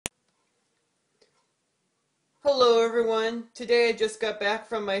Hello everyone. Today I just got back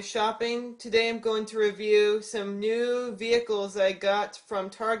from my shopping. Today I'm going to review some new vehicles I got from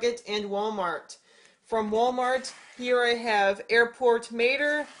Target and Walmart. From Walmart, here I have Airport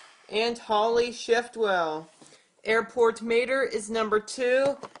Mater and Holly Shiftwell. Airport Mater is number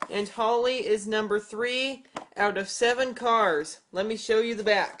 2 and Holly is number 3 out of 7 cars. Let me show you the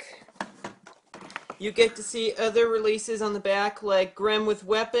back. You get to see other releases on the back like Grim with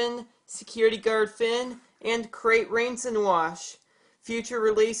Weapon, Security Guard Finn, and Crate Rinse and Wash. Future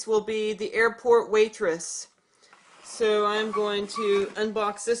release will be the Airport Waitress. So I'm going to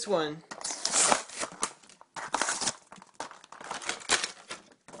unbox this one.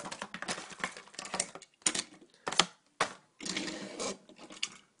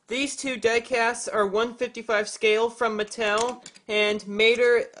 These two die-casts are 1/55 scale from Mattel, and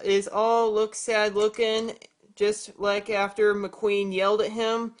Mater is all look sad looking, just like after McQueen yelled at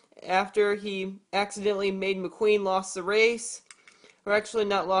him after he accidentally made McQueen lose the race. Or actually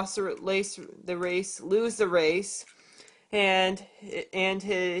not lost the race, lose the race. And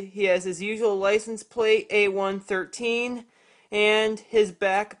he has his usual license plate A113, and his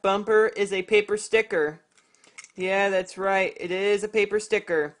back bumper is a paper sticker. Yeah, that's right. It is a paper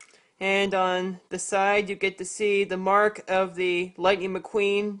sticker. And on the side, you get to see the mark of the Lightning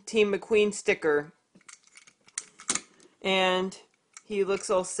McQueen, Team McQueen sticker. And he looks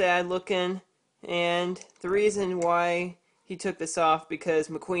all sad looking. And the reason why he took this off, because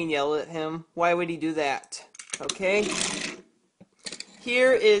McQueen yelled at him. Why would he do that? Okay.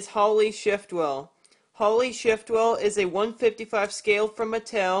 Here is Holly Shiftwell. Holly Shiftwell is a 1/55 scale from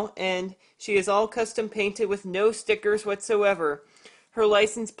Mattel, and she is all custom painted with no stickers whatsoever. Her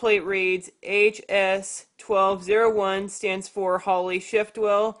license plate reads HS1201, stands for Holly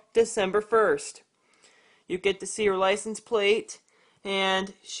Shiftwell, December 1st. You get to see her license plate,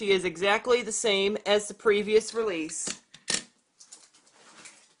 and she is exactly the same as the previous release.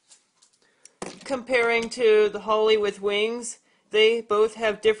 Comparing to the Holly with Wings, they both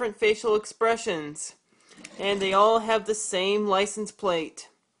have different facial expressions. And they all have the same license plate.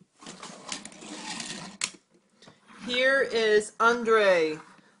 Here is Andre.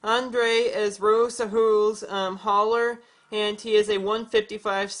 Andre is Rose Sahul's hauler, and he is a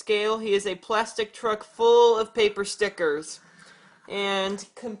 1/55 scale. He is a plastic truck full of paper stickers. And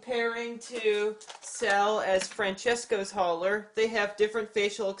comparing to Sal as Francesco's hauler, they have different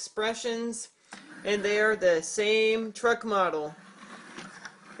facial expressions, and they are the same truck model,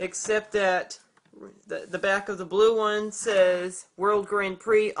 except that the back of the blue one says World Grand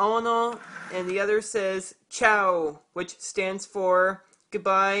Prix Ono, and the other says Ciao, which stands for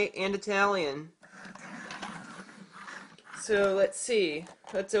goodbye in Italian. So let's see.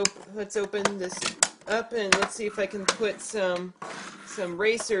 Let's open this up, and let's see if I can put some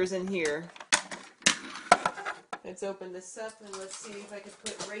racers in here. Let's open this up, and let's see if I can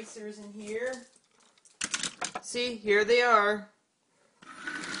put racers in here. See, here they are.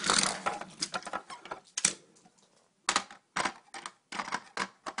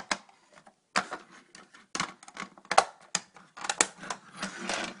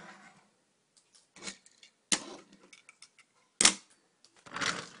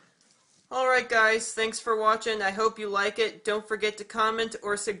 Alright guys, thanks for watching. I hope you like it. Don't forget to comment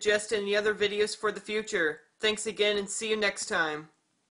or suggest any other videos for the future. Thanks again, and see you next time.